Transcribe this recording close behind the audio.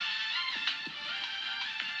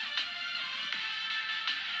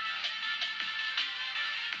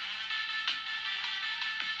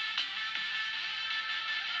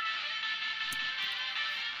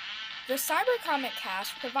The Cybercomic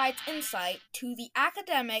Cast provides insight to the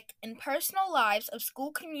academic and personal lives of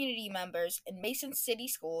school community members in Mason City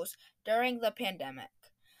schools during the pandemic.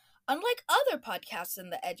 Unlike other podcasts in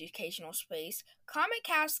the educational space, Comic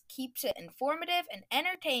Cast keeps it informative and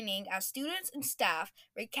entertaining as students and staff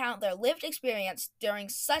recount their lived experience during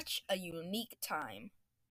such a unique time.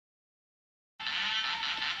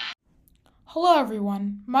 Hello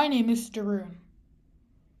everyone, my name is Daroon.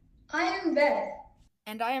 I am Ved.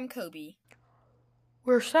 And I am Kobe.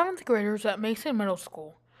 We're 7th graders at Mason Middle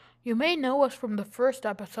School. You may know us from the first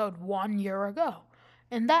episode 1 year ago.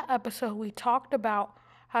 In that episode, we talked about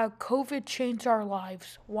how COVID changed our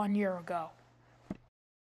lives 1 year ago.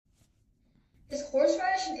 Is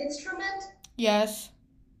horseradish an instrument? Yes.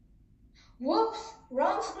 Whoops,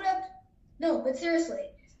 wrong script. No, but seriously,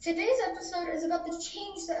 today's episode is about the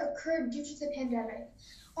change that occurred due to the pandemic.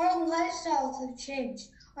 Our lifestyles have changed.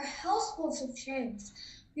 Our households have changed.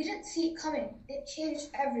 We didn't see it coming. It changed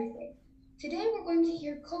everything. Today we're going to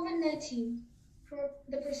hear COVID-19 from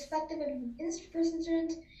the perspective of an in-person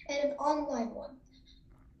student and an online one.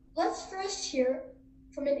 Let's first hear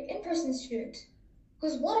from an in-person student,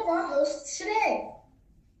 who's one of our hosts today.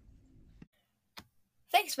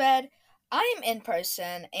 Thanks, Ved. I am in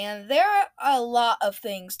person, and there are a lot of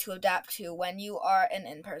things to adapt to when you are an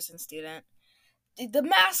in-person student. The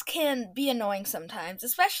mask can be annoying sometimes,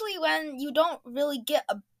 especially when you don't really get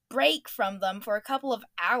a break from them for a couple of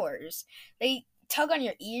hours. They tug on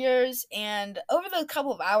your ears, and over those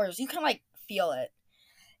couple of hours, you can, feel it.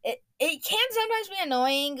 It can sometimes be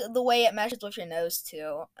annoying the way it meshes with your nose,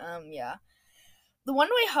 too. The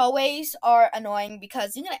one-way hallways are annoying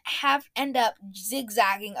because you're going to end up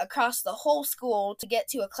zigzagging across the whole school to get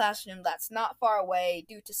to a classroom that's not far away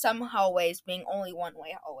due to some hallways being only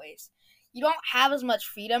one-way hallways. You don't have as much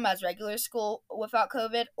freedom as regular school without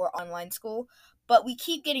COVID or online school, but we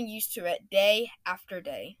keep getting used to it day after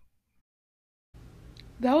day.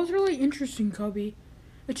 That was really interesting, Kobe.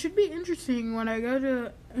 It should be interesting when I go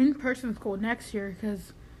to in-person school next year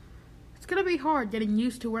because it's going to be hard getting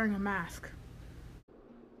used to wearing a mask.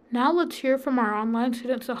 Now let's hear from our online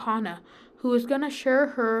student Sahana, who is going to share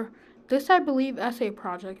her This I Believe essay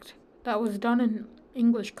project that was done in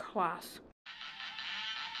English class.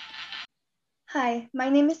 Hi, my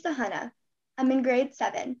name is Sahana. I'm in grade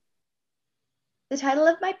 7. The title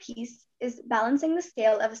of my piece is Balancing the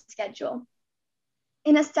Scale of a Schedule.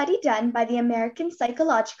 In a study done by the American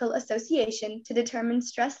Psychological Association to determine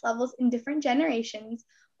stress levels in different generations,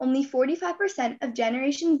 only 45% of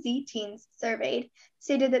Generation Z teens surveyed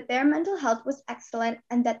stated that their mental health was excellent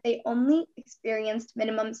and that they only experienced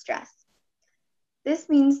minimum stress. This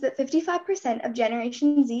means that 55% of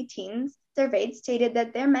Generation Z teens surveyed stated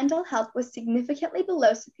that their mental health was significantly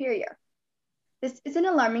below superior. This is an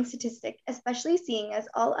alarming statistic, especially seeing as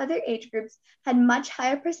all other age groups had much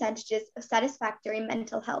higher percentages of satisfactory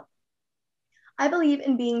mental health. I believe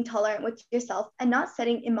in being tolerant with yourself and not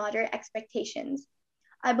setting immoderate expectations.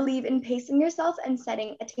 I believe in pacing yourself and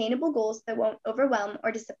setting attainable goals that won't overwhelm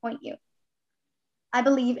or disappoint you. I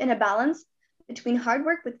believe in a balance between hard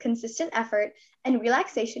work with consistent effort and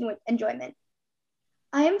relaxation with enjoyment.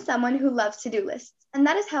 I am someone who loves to-do lists, and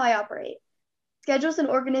that is how I operate. Schedules and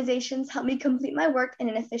organizations help me complete my work in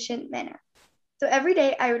an efficient manner. So every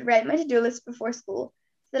day I would write my to-do list before school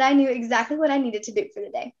so that I knew exactly what I needed to do for the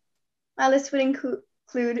day. My list would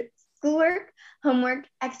include schoolwork, homework,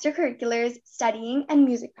 extracurriculars, studying, and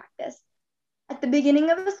music practice. At the beginning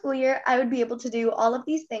of the school year, I would be able to do all of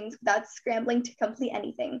these things without scrambling to complete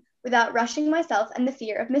anything, without rushing myself and the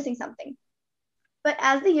fear of missing something. But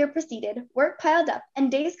as the year proceeded, work piled up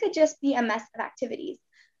and days could just be a mess of activities.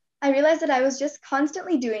 I realized that I was just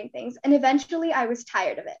constantly doing things, and eventually I was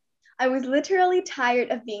tired of it. I was literally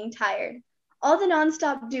tired of being tired. All the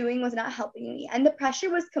nonstop doing was not helping me, and the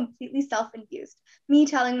pressure was completely self-induced, me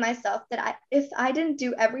telling myself that if I didn't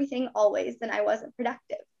do everything always, then I wasn't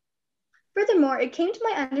productive. Furthermore, it came to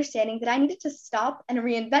my understanding that I needed to stop and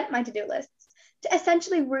reinvent my to-do lists to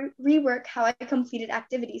essentially rework how I completed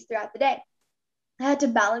activities throughout the day. I had to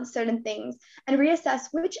balance certain things and reassess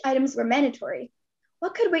which items were mandatory.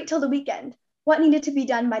 What could wait till the weekend? What needed to be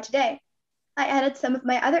done by today? I added some of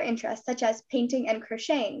my other interests, such as painting and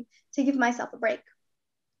crocheting, to give myself a break.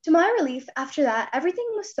 To my relief, after that, everything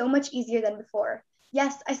was so much easier than before.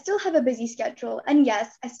 Yes, I still have a busy schedule, and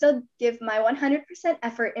yes, I still give my 100%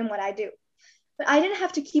 effort in what I do. But I didn't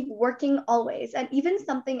have to keep working always, and even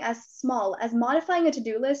something as small as modifying a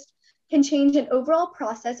to-do list can change an overall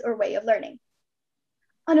process or way of learning.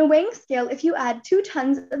 On a weighing scale, if you add 2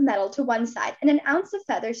 tons of metal to one side and an ounce of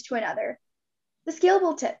feathers to another, the scale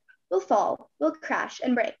will tip, will fall, will crash,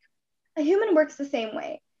 and break. A human works the same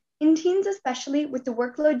way. In teens, especially with the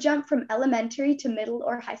workload jump from elementary to middle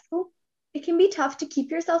or high school, it can be tough to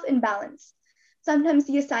keep yourself in balance. Sometimes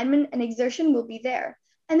the assignment and exertion will be there,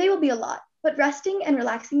 and they will be a lot, but resting and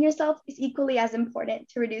relaxing yourself is equally as important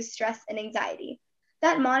to reduce stress and anxiety.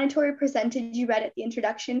 That monetary percentage you read at the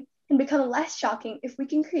introduction can become less shocking if we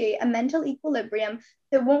can create a mental equilibrium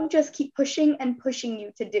that won't just keep pushing and pushing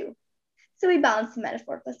you to do. So we balance the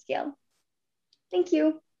metaphorical scale. Thank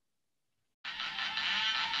you.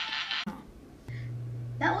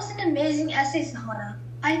 That was an amazing essay, Sahana.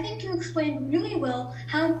 I think you explained really well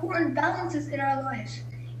how important balance is in our lives,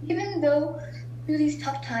 even though through these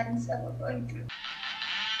tough times that we're going through.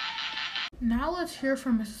 Now let's hear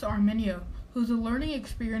from Mrs. Arminio, who's a learning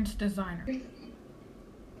experience designer.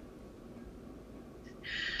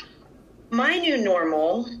 My new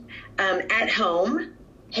normal at home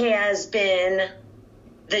has been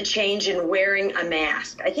the change in wearing a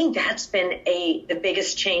mask. I think that's been the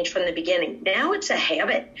biggest change from the beginning. Now it's a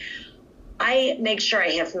habit. I make sure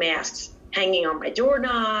I have masks hanging on my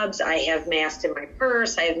doorknobs. I have masks in my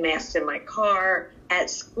purse. I have masks in my car, at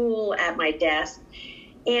school, at my desk.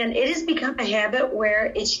 And it has become a habit where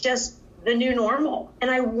it's just the new normal. And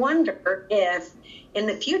I wonder if in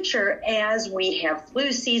the future, as we have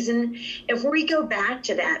flu season, if we go back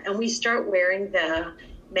to that and we start wearing the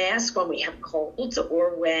mask when we have colds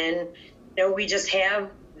or when we just have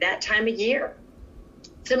that time of year.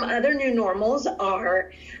 Some other new normals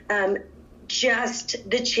are just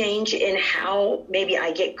the change in how maybe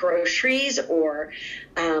I get groceries or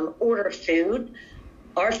order food.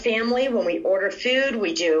 Our family, when we order food,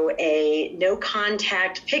 we do a no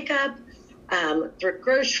contact pickup through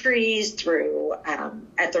groceries, through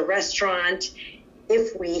at the restaurant.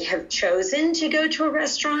 If we have chosen to go to a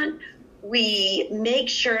restaurant, we make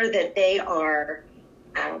sure that they are,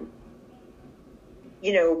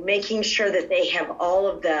 making sure that they have all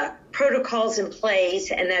of the protocols in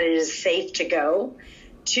place and that it is safe to go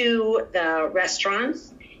to the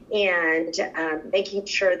restaurants, and making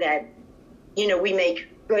sure that, we make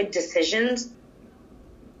good decisions.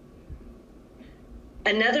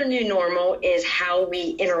 Another new normal is how we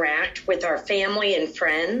interact with our family and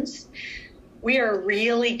friends. We are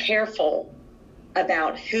really careful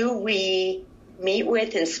about who we meet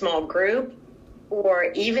with in small group,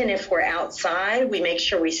 or even if we're outside, we make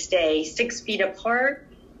sure we stay 6 feet apart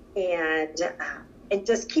and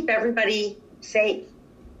just keep everybody safe.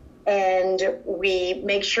 And we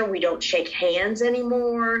make sure we don't shake hands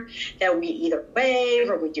anymore, that we either wave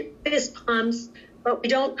or we do fist pumps, but we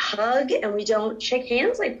don't hug and we don't shake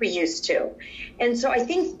hands like we used to. And so I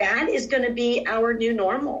think that is going to be our new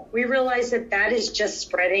normal. We realize that is just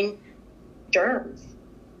spreading germs.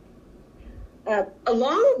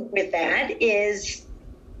 Along with that is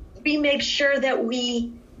we make sure that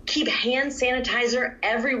we keep hand sanitizer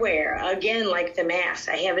everywhere. Again, like the mask,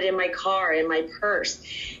 I have it in my car, in my purse.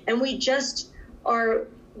 And we just are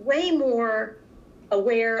way more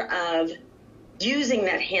aware of using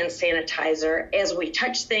that hand sanitizer as we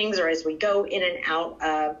touch things or as we go in and out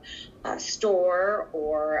of a store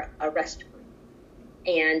or a restaurant.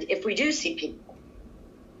 And if we do see people,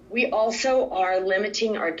 we also are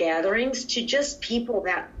limiting our gatherings to just people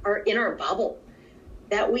that are in our bubble,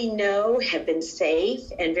 that we know have been safe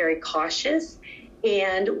and very cautious,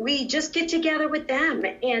 and we just get together with them.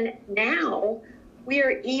 And now we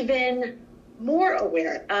are even more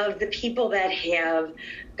aware of the people that have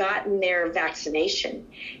gotten their vaccination.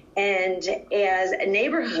 And as a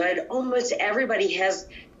neighborhood, almost everybody has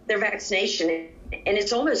their vaccination, and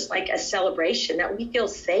it's almost like a celebration that we feel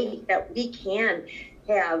safe, that we can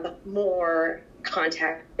have more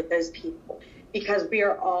contact with those people because we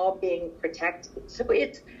are all being protected. So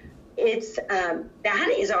it's that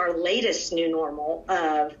is our latest new normal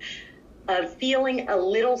of feeling a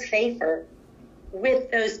little safer with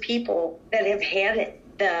those people that have had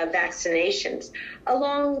the vaccinations,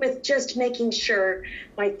 along with just making sure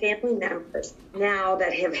my family members now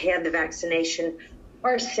that have had the vaccination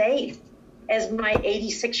are safe, as my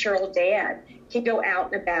 86-year-old dad can go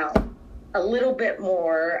out and about a little bit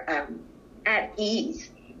more at ease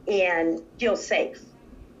and feel safe.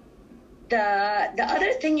 The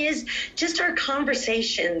other thing is just our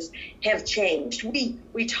conversations have changed.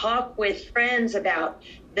 We talk with friends about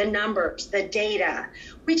the numbers, the data.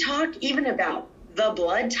 We talk even about the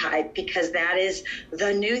blood type, because that is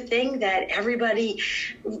the new thing that everybody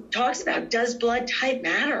talks about. Does blood type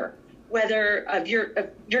matter, whether of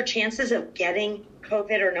your chances of getting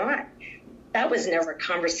COVID or not? That was never a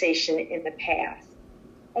conversation in the past.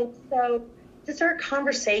 And so just our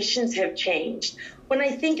conversations have changed. When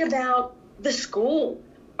I think about the school,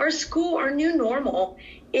 our new normal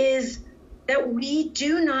is that we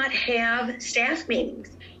do not have staff meetings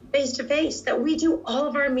face to face, that we do all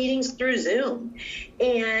of our meetings through Zoom,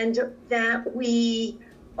 and that we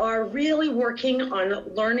are really working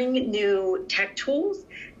on learning new tech tools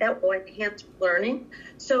that will enhance learning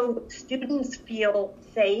so students feel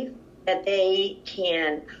safe, that they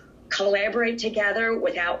can collaborate together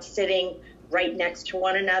without sitting right next to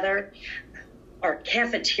one another. Our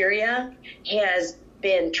cafeteria has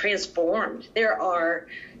been transformed. There are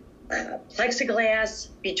plexiglass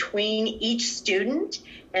between each student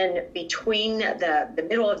and between the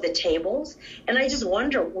middle of the tables. And I just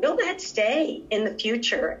wonder, will that stay in the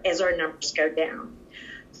future as our numbers go down?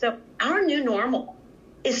 So our new normal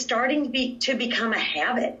is starting to become a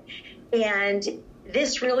habit. And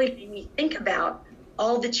this really made me think about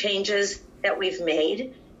all the changes that we've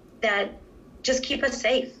made that just keep us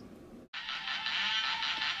safe.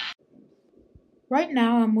 Right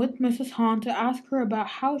now, I'm with Mrs. Hahn to ask her about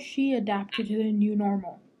how she adapted to the new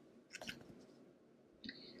normal.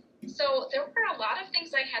 So there were a lot of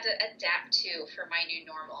things I had to adapt to for my new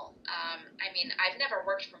normal. I've never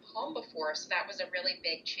worked from home before, so that was a really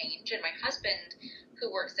big change. And my husband,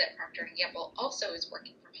 who works at Procter & Gamble, also is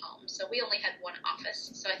working from home. So we only had one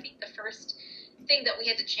office. So I think the first thing that we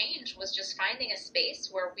had to change was just finding a space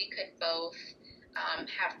where we could both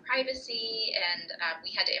have privacy, and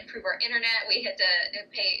we had to improve our internet. We had to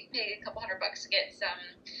pay a couple $100 to get some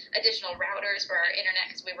additional routers for our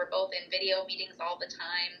internet because we were both in video meetings all the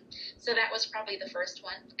time. So that was probably the first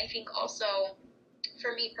one. I think also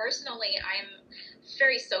for me personally, I'm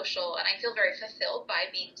very social and I feel very fulfilled by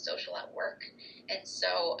being social at work. And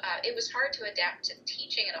so it was hard to adapt to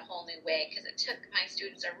teaching in a whole new way because it took my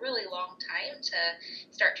students a really long time to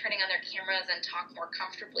start turning on their cameras and talk more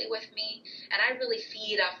comfortably with me. And I really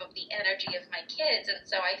feed off of the energy of my kids. And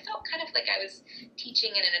so I felt kind of like I was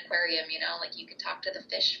teaching in an aquarium, like you can talk to the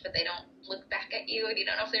fish, but they don't look back at you and you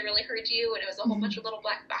don't know if they really heard you. And it was a whole bunch of little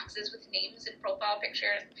black boxes with names and profile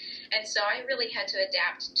pictures. And so I really had to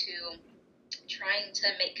adapt to trying to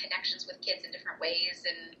make connections with kids in different ways,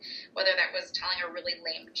 and whether that was telling a really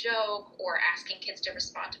lame joke or asking kids to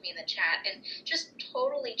respond to me in the chat, and just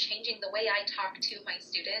totally changing the way I talk to my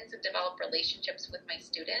students and develop relationships with my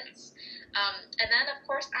students. And then, of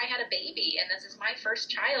course, I had a baby, and this is my first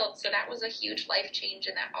child, so that was a huge life change,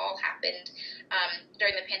 and that all happened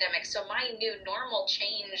during the pandemic. So my new normal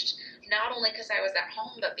changed not only because I was at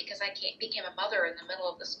home, but because I became a mother in the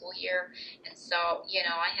middle of the school year. And so,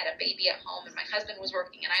 I had a baby at home, and my husband was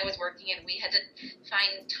working, and I was working, and we had to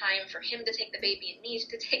find time for him to take the baby and me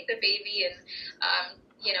to take the baby. And,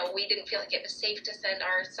 we didn't feel like it was safe to send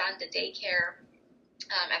our son to daycare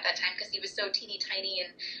at that time because he was so teeny tiny,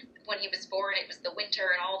 and when he was born it was the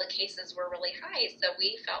winter and all the cases were really high, so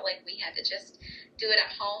we felt like we had to just do it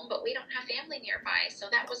at home, but we don't have family nearby. So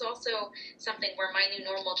that was also something where my new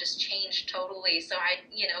normal just changed totally. So I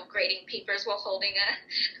grading papers while holding a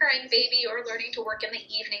crying baby, or learning to work in the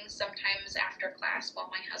evenings sometimes after class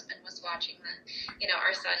while my husband was watching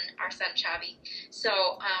our son Chavi.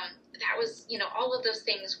 So that was, all of those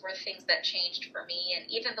things were things that changed for me. And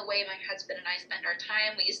even the way my husband and I spend our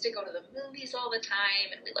time, we used to go to the movies all the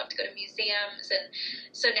time, and we love to go to museums. And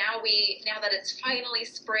so now that it's finally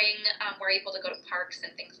spring, we're able to go to parks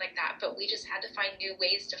and things like that. But we just had to find new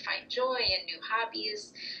ways to find joy and new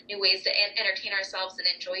hobbies, new ways to entertain ourselves and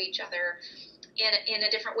enjoy each other in a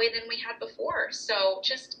different way than we had before. So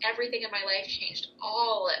just everything in my life changed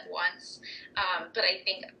all at once. But I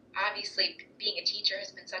think obviously being a teacher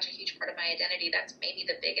has been such a huge part of my identity. That's maybe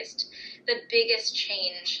the biggest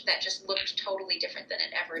change that just looked totally different than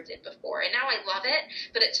it ever did before. And now I love it,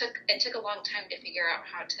 but it took a long time to figure out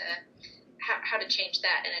how to change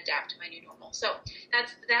that and adapt to my new normal. So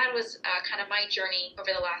that was kind of my journey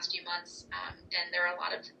over the last few months. And there are a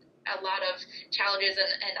lot of challenges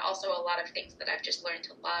and also a lot of things that I've just learned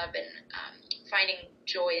to love and finding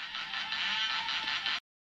joy.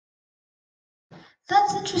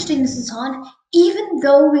 That's interesting, Mrs. Hahn. Even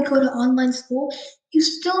though we go to online school, you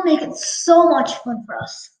still make it so much fun for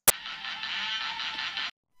us.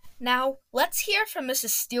 Now, let's hear from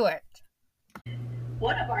Mrs. Stewart.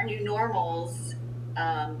 One of our new normals,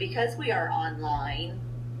 because we are online,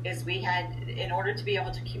 is we had, in order to be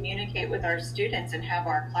able to communicate with our students and have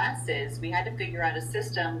our classes, we had to figure out a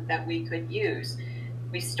system that we could use.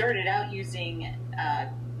 We started out using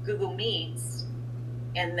Google Meets,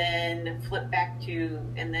 and then flipped back to,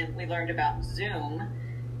 and then we learned about Zoom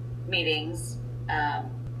meetings.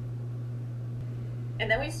 And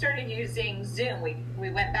then we started using Zoom. We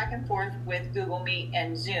went back and forth with Google Meet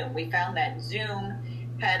and Zoom. We found that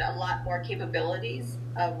Zoom had a lot more capabilities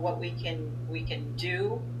of what we can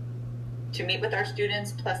do to meet with our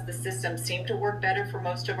students, plus the system seemed to work better for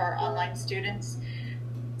most of our online students.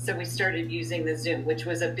 So we started using the Zoom, which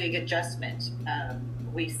was a big adjustment.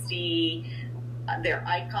 We see their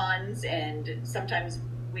icons, and sometimes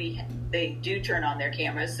they do turn on their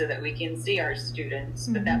cameras so that we can see our students,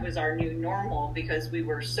 but that was our new normal because we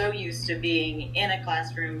were so used to being in a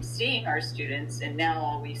classroom seeing our students, and now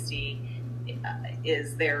all we see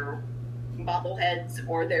is their bobbleheads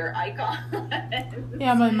or their icons.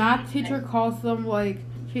 Yeah, my math teacher calls them, like,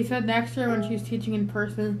 she said next year when she's teaching in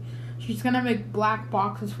person, she's gonna make black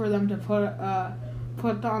boxes for them to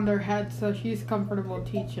put on their heads so she's comfortable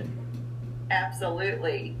teaching.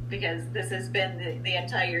 Absolutely, because this has been the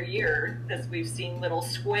entire year that we've seen little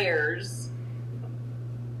squares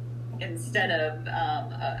instead of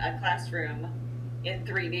a classroom in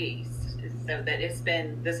 3D. So that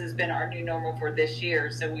this has been our new normal for this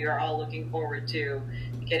year. So we are all looking forward to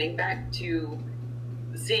getting back to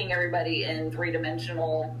seeing everybody in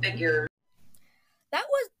three-dimensional figures. That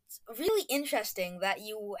was really interesting that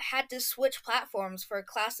you had to switch platforms for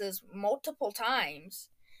classes multiple times.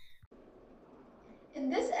 In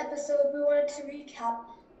this episode, we wanted to recap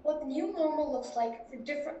what the new normal looks like for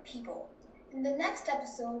different people. In the next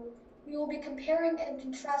episode, we will be comparing and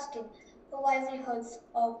contrasting the livelihoods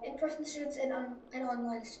of in-person students and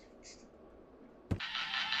online students.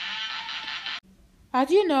 As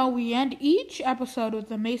you know, we end each episode with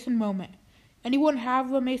a Mason moment. Anyone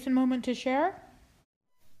have a Mason moment to share?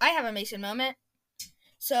 I have a Mason moment.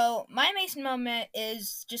 So my Mason moment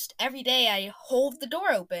is just every day I hold the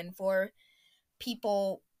door open for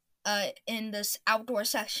people in this outdoor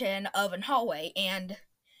section of an hallway, and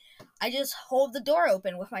I just hold the door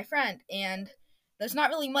open with my friend, and there's not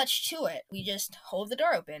really much to it. We just hold the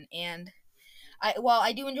door open, and while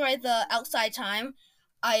I do enjoy the outside time,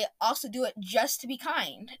 I also do it just to be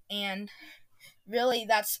kind, and really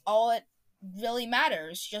that's all it really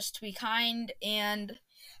matters, just to be kind and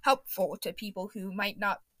helpful to people who might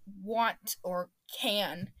not want or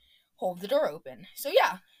can hold the door open. So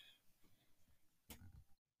yeah.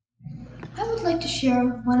 I would like to share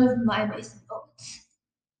one of my Mason moments.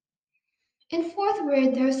 In fourth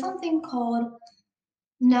grade, there's something called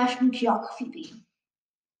National Geography Bee.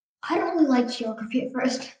 I don't really like geography at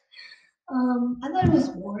first. I thought it was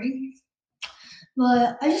boring,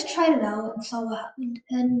 but I just tried it out and saw what happened,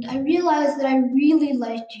 and I realized that I really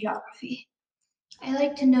liked geography. I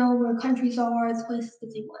like to know where countries are, the places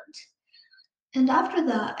that they went. And after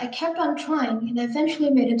that, I kept on trying, and I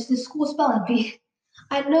eventually made it to the school spelling bee.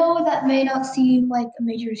 I know that may not seem like a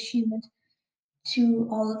major achievement to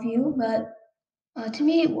all of you, but to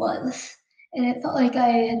me it was, and it felt like I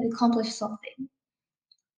had accomplished something.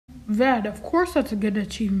 Ved, of course that's a good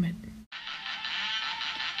achievement.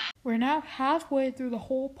 We're now halfway through the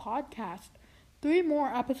whole podcast. 3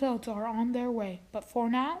 more episodes are on their way, but for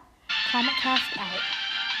now, Comic Cast out.